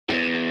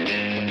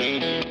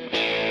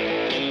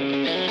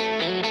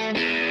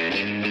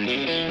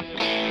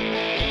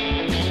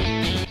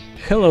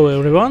Hello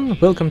everyone,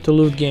 welcome to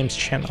Loot Games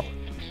channel.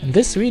 In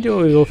this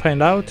video we will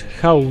find out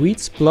how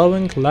weeds,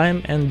 plowing,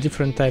 lime and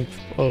different types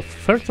of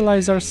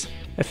fertilizers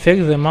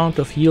affect the amount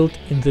of yield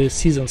in the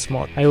seasons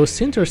mod. I was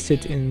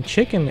interested in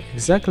checking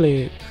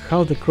exactly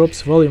how the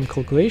crop's volume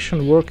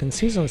calculation work in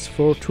seasons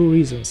for two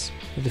reasons.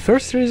 The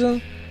first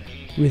reason,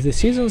 with the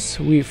seasons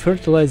we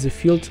fertilize the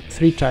field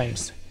 3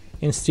 times,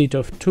 instead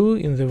of 2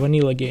 in the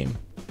vanilla game.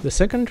 The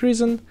second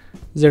reason,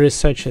 there is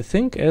such a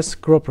thing as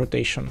crop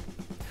rotation.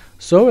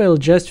 So I'll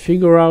just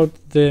figure out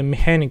the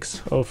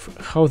mechanics of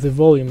how the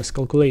volume is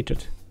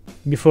calculated.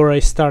 Before I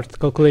start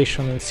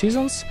calculation in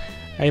seasons,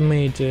 I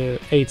made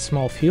 8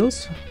 small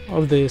fields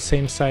of the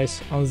same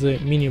size on the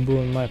mini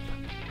Bruin map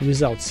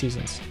without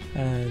seasons.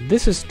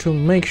 This is to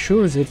make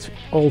sure that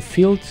all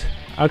fields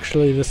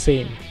actually the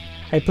same.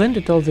 I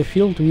planted all the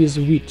field with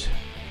wheat.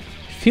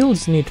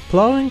 Fields need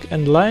plowing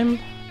and lime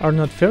are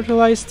not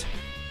fertilized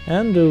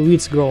and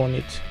weeds grow on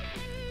it.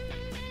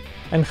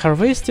 And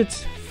harvested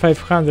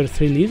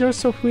 503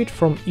 liters of wheat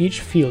from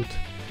each field,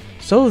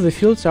 so the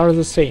fields are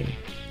the same.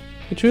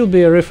 It will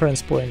be a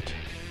reference point.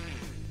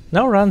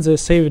 Now run the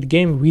saved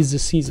game with the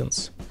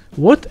seasons.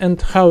 What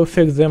and how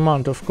affect the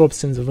amount of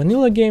crops in the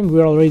vanilla game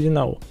we already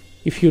know.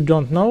 If you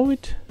don't know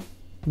it,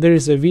 there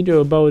is a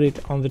video about it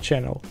on the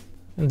channel.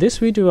 In this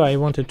video I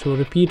wanted to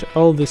repeat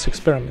all these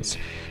experiments,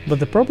 but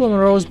the problem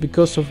arose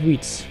because of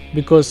weeds,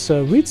 because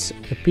weeds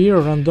appear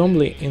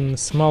randomly in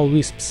small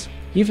wisps.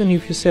 Even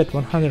if you set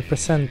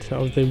 100%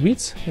 of the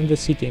weeds in the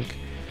seeding,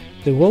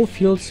 the whole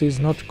field is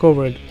not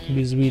covered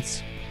with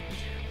weeds.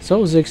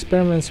 So the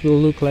experiments will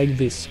look like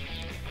this.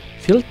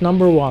 Field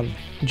number 1,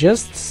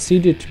 just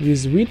seed it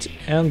with wheat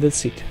and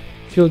that's it.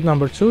 Field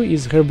number 2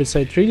 is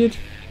herbicide treated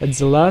at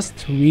the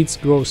last weeds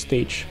growth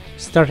stage.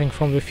 Starting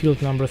from the field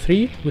number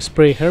 3, we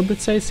spray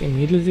herbicides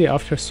immediately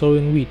after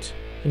sowing wheat,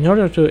 in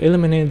order to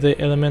eliminate the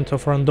element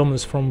of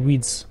randomness from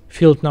weeds.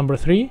 Field number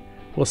 3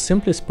 was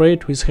simply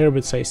sprayed with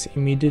herbicides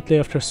immediately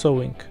after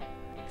sowing.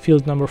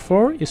 Field number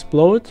 4 is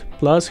plowed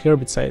plus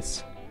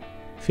herbicides.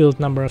 Field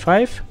number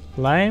 5,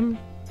 lime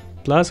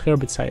plus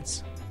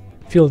herbicides.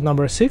 Field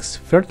number 6,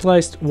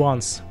 fertilized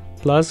once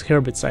plus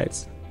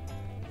herbicides.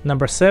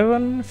 Number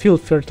 7,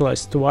 field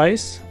fertilized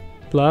twice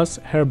plus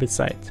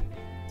herbicide.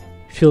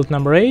 Field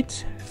number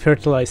 8,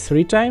 fertilized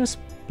 3 times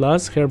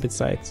plus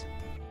herbicides.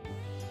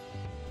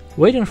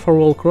 Waiting for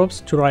all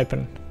crops to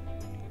ripen.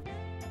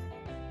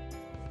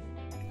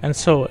 And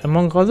so,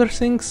 among other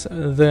things,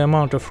 the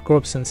amount of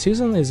crops in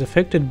season is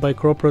affected by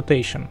crop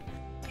rotation.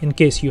 In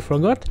case you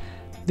forgot,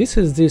 this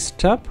is this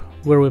tab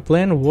where we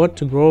plan what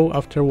to grow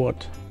after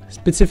what.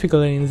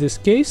 Specifically in this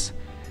case,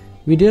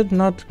 we did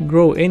not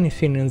grow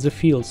anything in the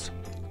fields,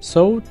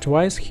 so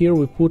twice here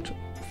we put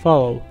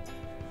fallow.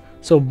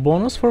 So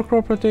bonus for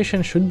crop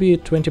rotation should be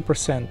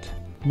 20%.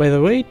 By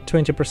the way,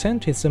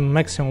 20% is the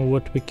maximum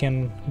what we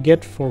can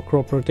get for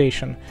crop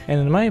rotation, and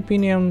in my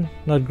opinion,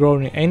 not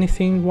growing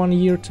anything one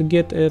year to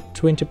get a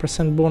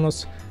 20%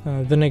 bonus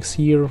the next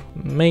year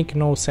make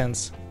no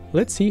sense.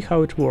 Let's see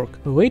how it works.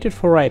 We waited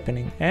for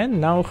ripening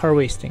and now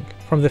harvesting.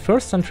 From the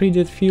first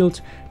untreated field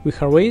we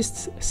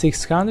harvest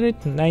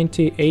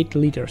 698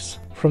 liters.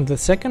 From the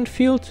second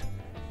field,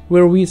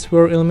 where weeds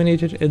were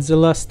eliminated at the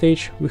last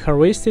stage, we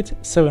harvested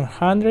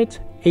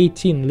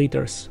 718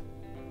 liters.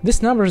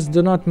 These numbers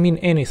do not mean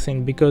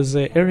anything, because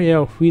the area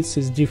of weeds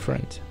is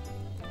different.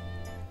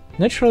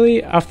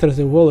 Naturally, after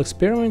the whole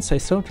experiments I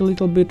thought a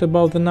little bit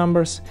about the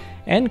numbers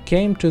and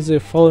came to the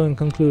following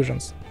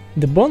conclusions.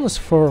 The bonus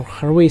for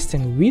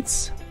harvesting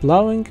weeds,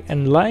 plowing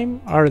and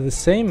lime are the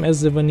same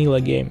as the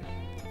vanilla game.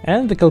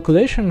 And the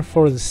calculation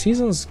for the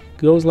seasons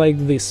goes like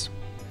this.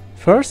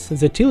 First,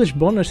 the tillage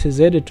bonus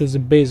is added to the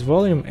base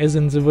volume as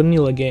in the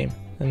vanilla game,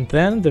 and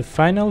then the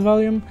final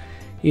volume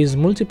is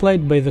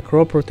multiplied by the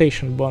crop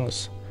rotation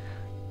bonus.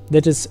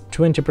 That is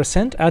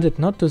 20% added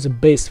not to the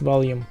base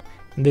volume,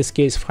 in this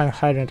case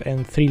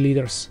 503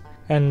 liters,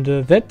 and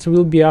that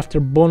will be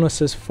after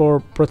bonuses for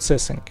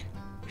processing.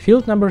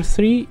 Field number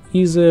 3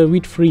 is a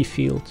wheat-free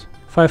field,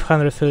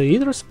 503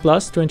 liters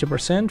plus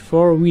 20%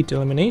 for wheat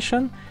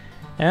elimination,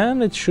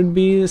 and it should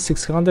be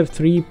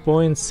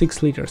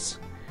 603.6 liters.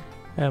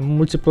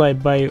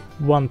 Multiplied by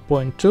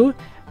 1.2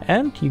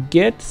 and you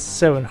get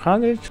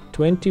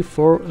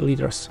 724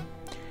 liters.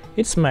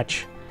 It's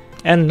match.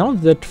 And note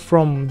that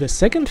from the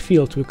second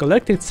field we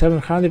collected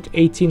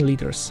 718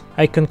 liters.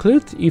 I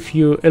conclude if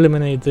you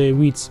eliminate the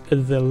weeds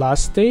at the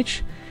last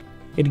stage,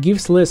 it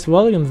gives less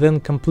volume than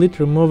complete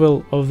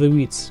removal of the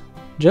weeds,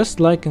 just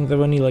like in the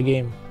vanilla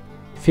game.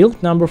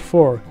 Field number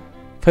 4,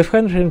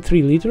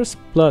 503 liters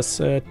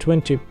plus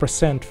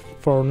 20%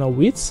 for no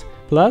weeds,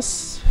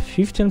 plus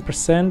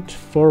 15%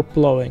 for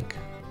plowing.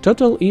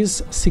 Total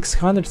is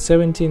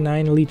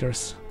 679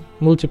 liters.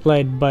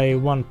 Multiplied by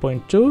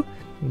 1.2,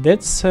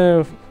 that's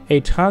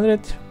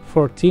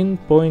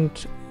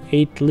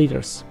 814.8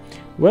 liters.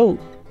 Well,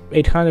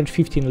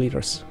 815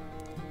 liters.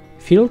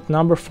 Field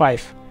number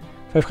 5,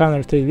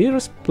 503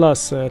 liters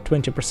plus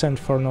 20%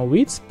 for no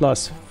weeds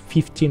plus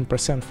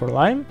 15% for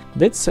lime.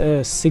 That's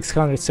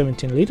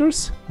 617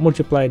 liters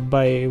multiplied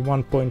by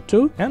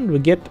 1.2 and we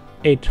get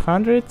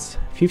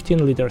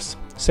 815 liters,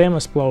 same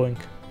as plowing,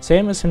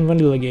 same as in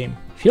vanilla game.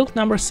 Field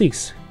number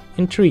 6,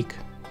 intrigue.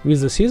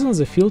 With the season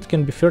the field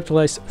can be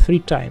fertilized 3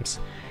 times.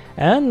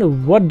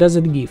 And what does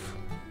it give?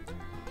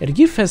 It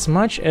gives as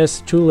much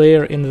as 2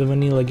 layers in the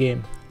vanilla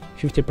game,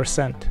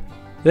 50%.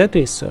 That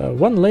is,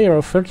 1 layer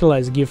of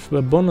fertilizer gives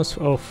a bonus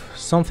of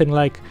something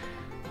like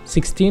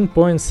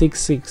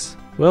 16.66.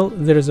 Well,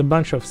 there is a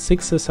bunch of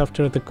 6's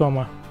after the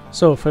comma.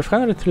 So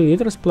 503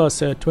 liters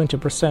plus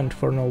 20%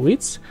 for no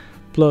weeds,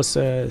 plus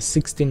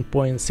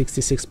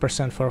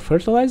 16.66% for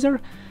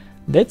fertilizer,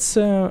 that's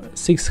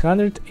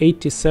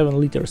 687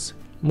 liters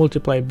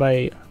multiplied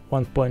by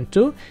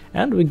 1.2,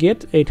 and we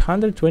get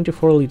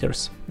 824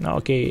 liters.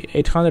 Okay,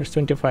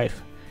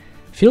 825.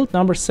 Field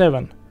number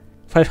 7,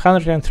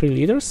 503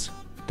 liters,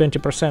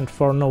 20%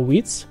 for no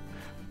weeds,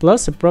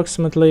 plus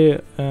approximately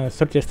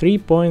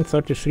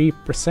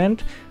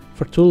 33.33%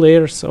 for 2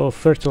 layers of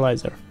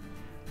fertilizer.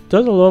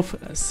 Total of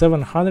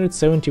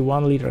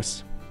 771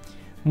 liters.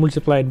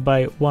 Multiplied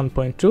by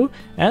 1.2,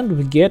 and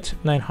we get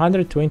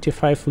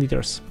 925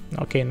 liters.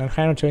 Okay,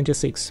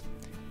 926.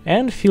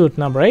 And field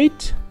number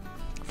 8,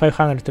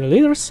 503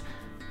 liters,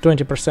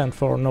 20%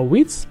 for no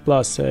weeds,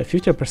 plus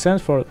 50%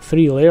 for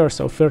 3 layers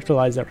of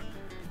fertilizer.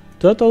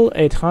 Total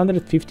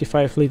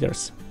 855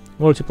 liters.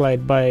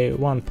 Multiplied by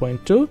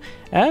 1.2,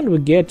 and we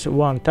get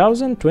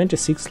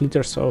 1026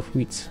 liters of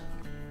weeds.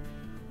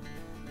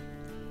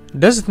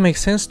 Does it make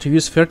sense to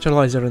use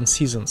fertilizer in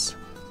seasons?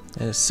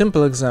 A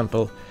simple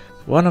example.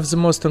 One of the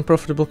most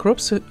unprofitable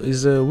crops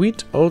is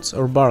wheat, oats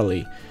or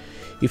barley.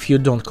 If you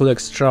don't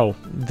collect straw,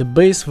 the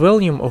base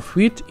volume of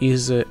wheat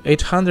is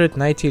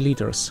 890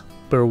 liters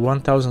per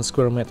 1000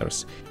 square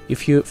meters.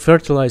 If you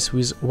fertilize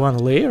with 1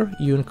 layer,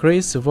 you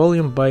increase the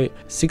volume by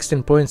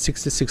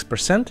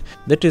 16.66%,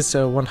 that is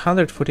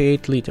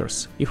 148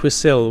 liters. If we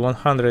sell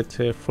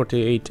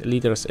 148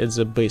 liters at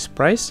the base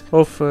price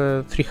of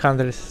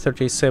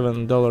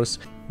 $337,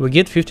 we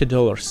get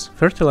 $50.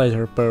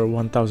 Fertilizer per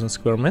 1000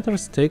 square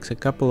meters takes a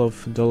couple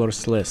of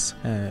dollars less.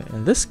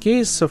 In this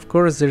case, of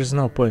course, there is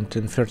no point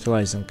in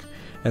fertilizing.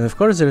 And of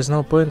course there is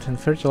no point in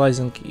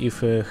fertilizing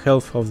if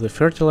half of the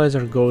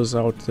fertilizer goes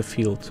out the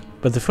field.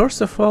 But first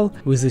of all,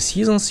 with the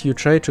seasons you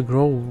try to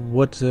grow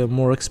what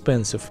more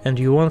expensive, and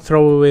you won't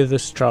throw away the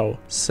straw.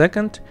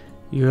 Second,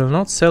 you will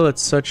not sell at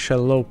such a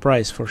low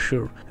price for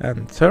sure.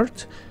 And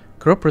third,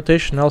 crop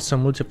rotation also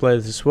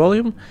multiplies this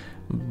volume,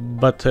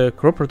 but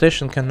crop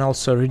rotation can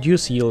also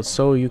reduce yield,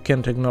 so you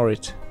can't ignore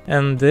it.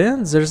 And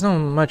then there's not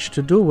much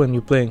to do when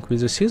you're playing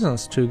with the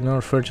seasons to ignore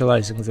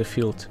fertilizing the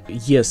field.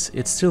 Yes,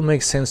 it still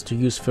makes sense to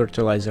use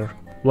fertilizer.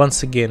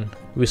 Once again,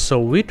 we sow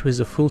wheat with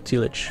a full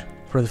tillage.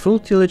 For the full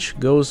tillage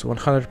goes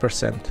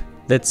 100%.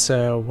 That's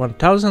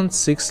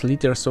 1006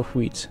 liters of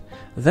wheat.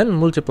 Then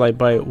multiply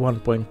by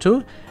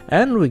 1.2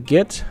 and we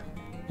get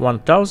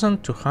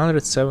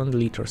 1207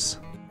 liters.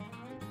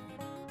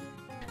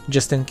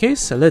 Just in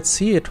case, let's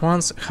see at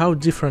once how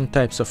different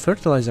types of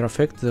fertilizer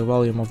affect the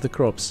volume of the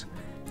crops.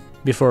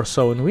 Before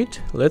sowing wheat,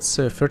 let's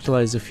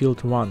fertilize the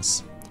field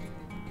once.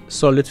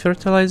 Solid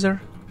fertilizer,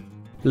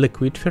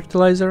 liquid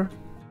fertilizer,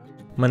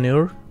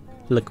 manure,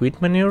 liquid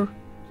manure,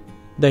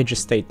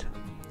 digestate.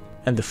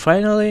 And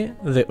finally,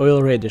 the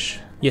oil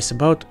radish. Yes,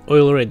 about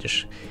oil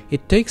radish.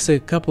 It takes a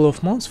couple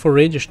of months for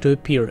radish to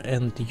appear,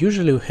 and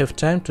usually we have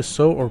time to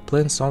sow or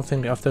plant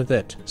something after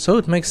that. So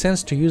it makes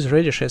sense to use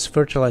radish as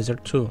fertilizer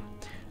too,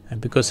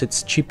 because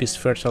it's cheapest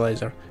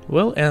fertilizer.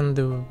 Well, and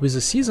with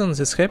the seasons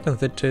it's happened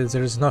that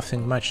there is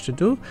nothing much to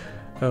do,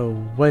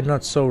 why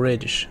not sow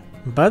radish?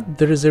 But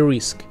there is a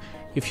risk.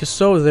 If you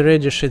sow the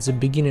radish at the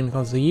beginning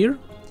of the year,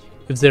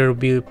 if there will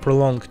be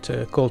prolonged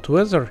cold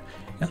weather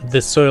and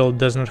the soil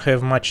does not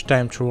have much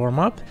time to warm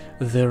up,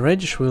 the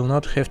radish will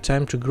not have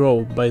time to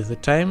grow by the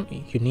time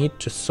you need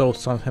to sow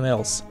something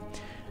else.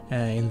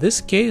 In this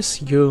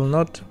case you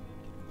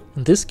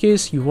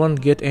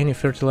won't get any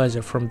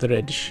fertilizer from the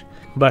radish.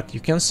 But you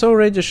can sow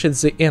radish at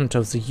the end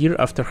of the year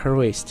after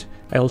harvest.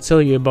 I will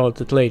tell you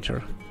about it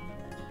later.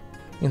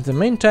 In the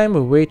meantime, we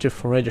waited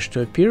for radish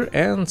to appear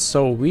and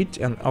sow wheat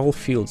in all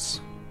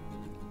fields.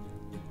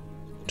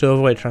 To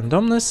avoid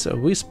randomness,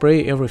 we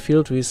spray every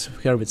field with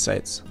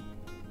herbicides.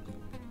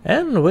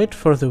 And wait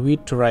for the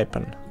wheat to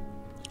ripen.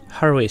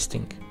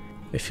 Harvesting.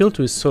 A field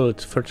with solid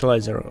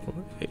fertilizer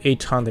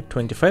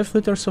 825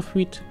 liters of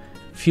wheat,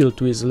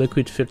 field with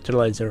liquid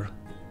fertilizer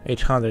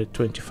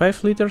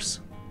 825 liters,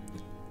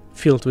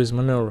 field with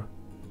manure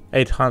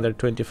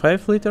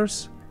 825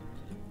 liters,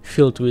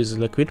 field with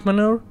liquid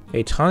manure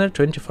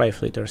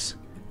 825 liters,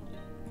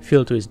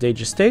 field with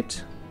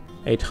digestate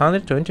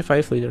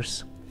 825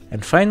 liters,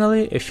 and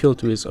finally a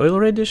field with oil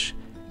radish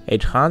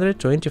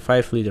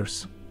 825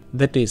 liters.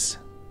 That is,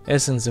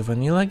 as in the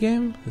vanilla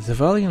game, the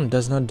volume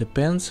does not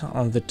depend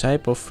on the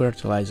type of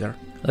fertilizer.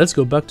 Let's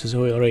go back to the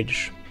oil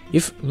radish.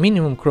 If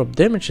minimum crop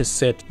damage is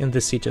set in the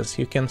settings,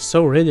 you can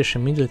sow radish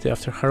immediately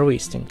after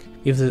harvesting.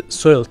 If the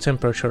soil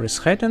temperature is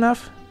high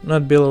enough,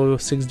 not below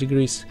 6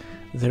 degrees,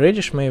 the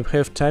radish may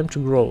have time to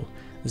grow.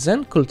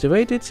 Then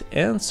cultivate it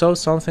and sow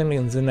something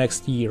in the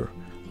next year,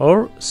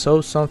 or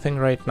sow something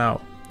right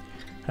now.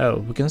 Oh,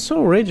 we can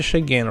sow radish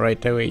again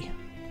right away.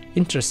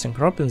 Interesting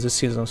crop in the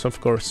seasons, of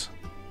course.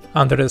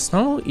 Under the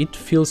snow it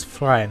feels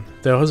fine,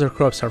 the other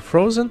crops are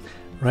frozen,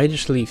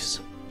 radish leaves.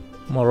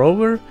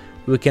 Moreover,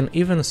 we can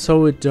even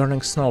sow it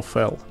during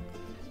snowfall.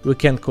 We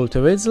can't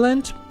cultivate the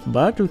land,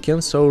 but we can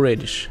sow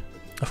radish.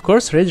 Of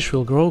course, radish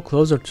will grow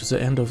closer to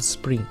the end of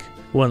spring,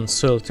 when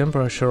soil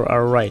temperature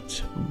are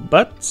right,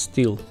 but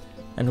still.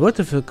 And what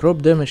if the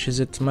crop damage is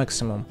at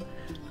maximum?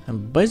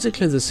 And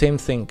basically the same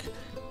thing,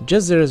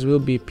 just there will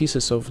be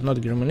pieces of not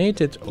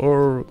germinated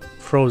or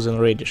frozen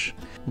radish,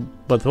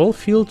 but the whole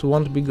field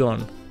won't be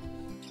gone.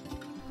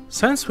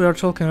 Since we are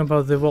talking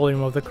about the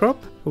volume of the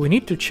crop, we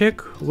need to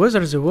check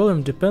whether the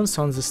volume depends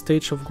on the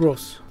stage of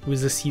growth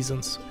with the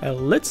seasons.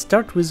 Let's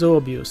start with the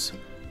obvious,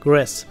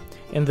 grass.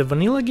 In the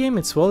vanilla game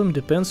its volume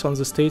depends on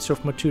the stage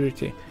of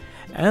maturity,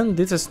 and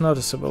this is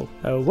noticeable.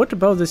 What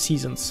about the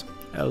seasons?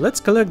 Let's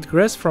collect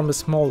grass from a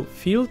small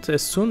field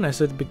as soon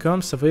as it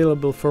becomes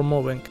available for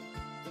mowing.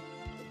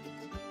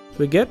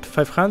 We get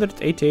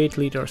 588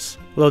 liters.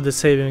 Load the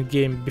saving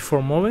game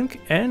before mowing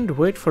and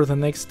wait for the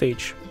next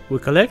stage. We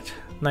collect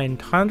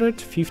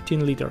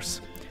 915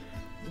 liters.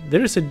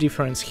 There is a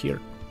difference here,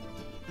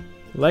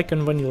 like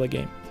in vanilla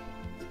game.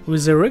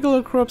 With the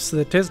regular crops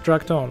the test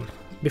dragged on.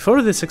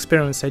 Before this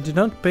experiment I did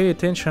not pay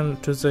attention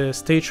to the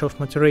stage of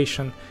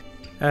maturation,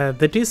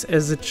 that is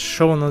as it's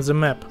shown on the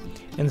map.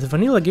 In the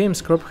vanilla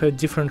games crop had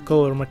different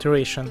color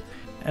maturation,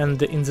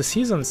 and in the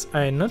seasons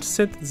I noticed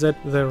that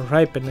the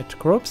ripened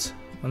crops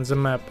on the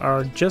map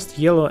are just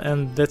yellow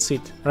and that's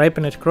it.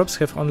 Ripened crops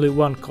have only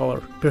one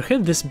color.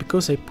 Perhaps this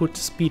because I put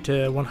speed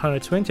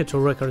 120 to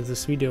record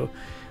this video,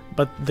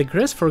 but the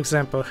grass, for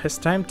example, has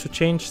time to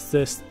change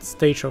the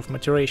stage of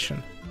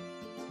maturation.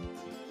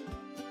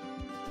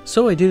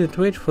 So I didn't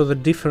wait for the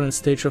different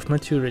stage of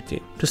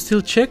maturity. To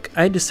still check,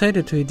 I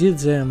decided to edit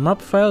the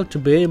map file to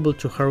be able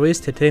to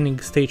harvest at any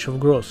stage of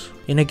growth.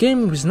 In a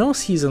game with no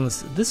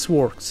seasons, this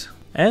works,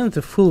 and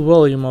the full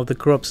volume of the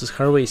crops is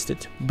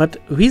harvested. But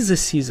with the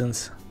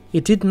seasons,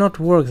 it did not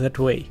work that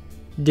way.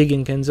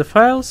 Digging in the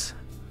files,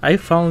 I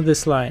found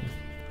this line.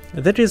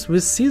 That is,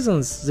 with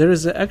seasons there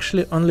is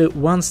actually only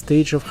one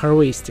stage of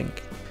harvesting.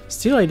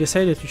 Still I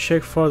decided to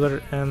check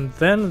further, and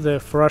then the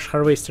forage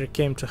harvester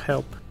came to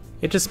help.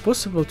 It is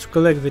possible to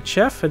collect the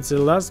chaff at the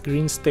last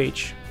green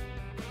stage.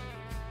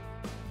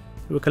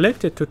 We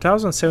collected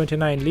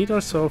 2079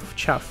 liters of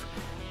chaff.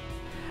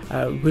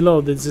 We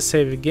loaded the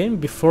save again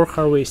before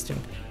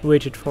harvesting,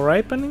 waited for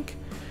ripening,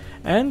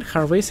 and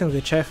harvesting the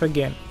chaff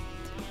again.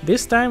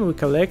 This time we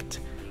collect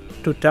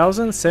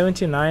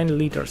 2079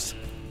 liters,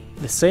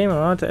 the same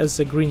amount as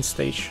the green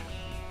stage.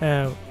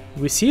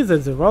 We see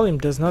that the volume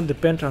does not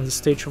depend on the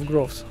stage of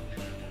growth.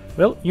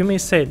 Well, you may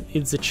say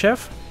it's the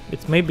chaff,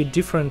 it may be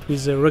different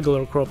with the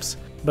regular crops,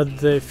 but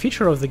the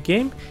feature of the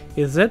game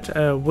is that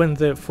when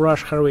the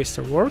forage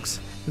harvester works,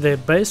 the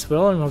base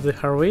volume of the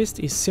harvest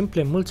is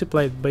simply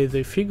multiplied by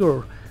the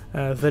figure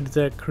that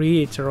the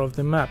creator of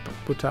the map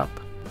put up.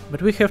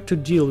 But we have to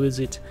deal with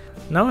it.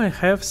 Now I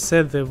have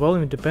set the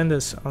volume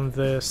dependence on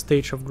the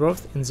stage of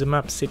growth in the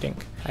map setting,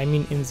 I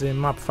mean in the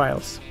map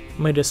files.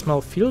 Made a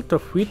small field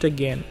of wheat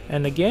again,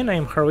 and again I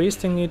am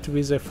harvesting it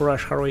with a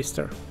forage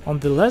harvester. On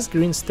the last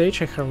green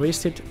stage I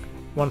harvested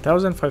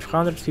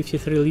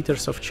 1553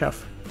 liters of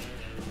chaff.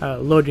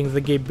 Loading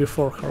the game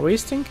before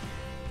harvesting,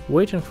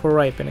 waiting for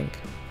ripening,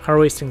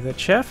 harvesting the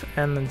chaff,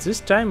 and this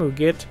time we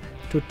get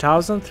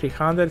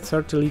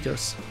 2330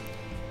 liters.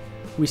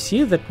 We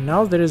see that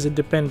now there is a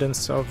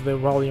dependence of the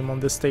volume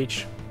on the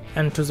stage.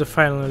 And to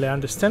finally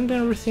understand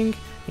everything,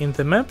 in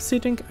the map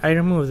setting I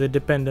removed the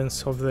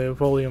dependence of the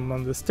volume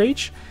on the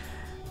stage,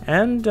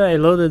 and I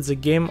loaded the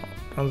game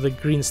on the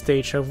green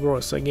stage of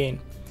growth again,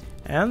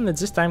 and at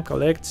this time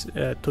collect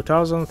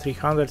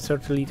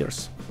 2330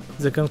 liters.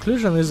 The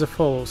conclusion is as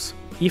follows.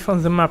 If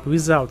on the map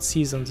without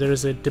season there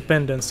is a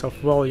dependence of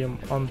volume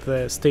on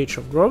the stage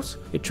of growth,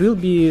 it will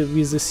be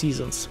with the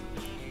seasons.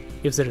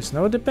 If there is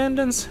no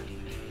dependence,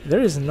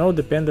 there is no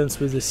dependence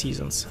with the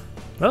seasons.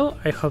 Well,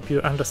 I hope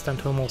you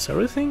understand almost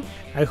everything.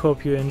 I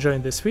hope you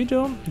enjoyed this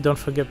video. Don't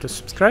forget to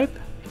subscribe,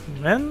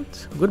 and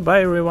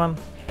goodbye everyone.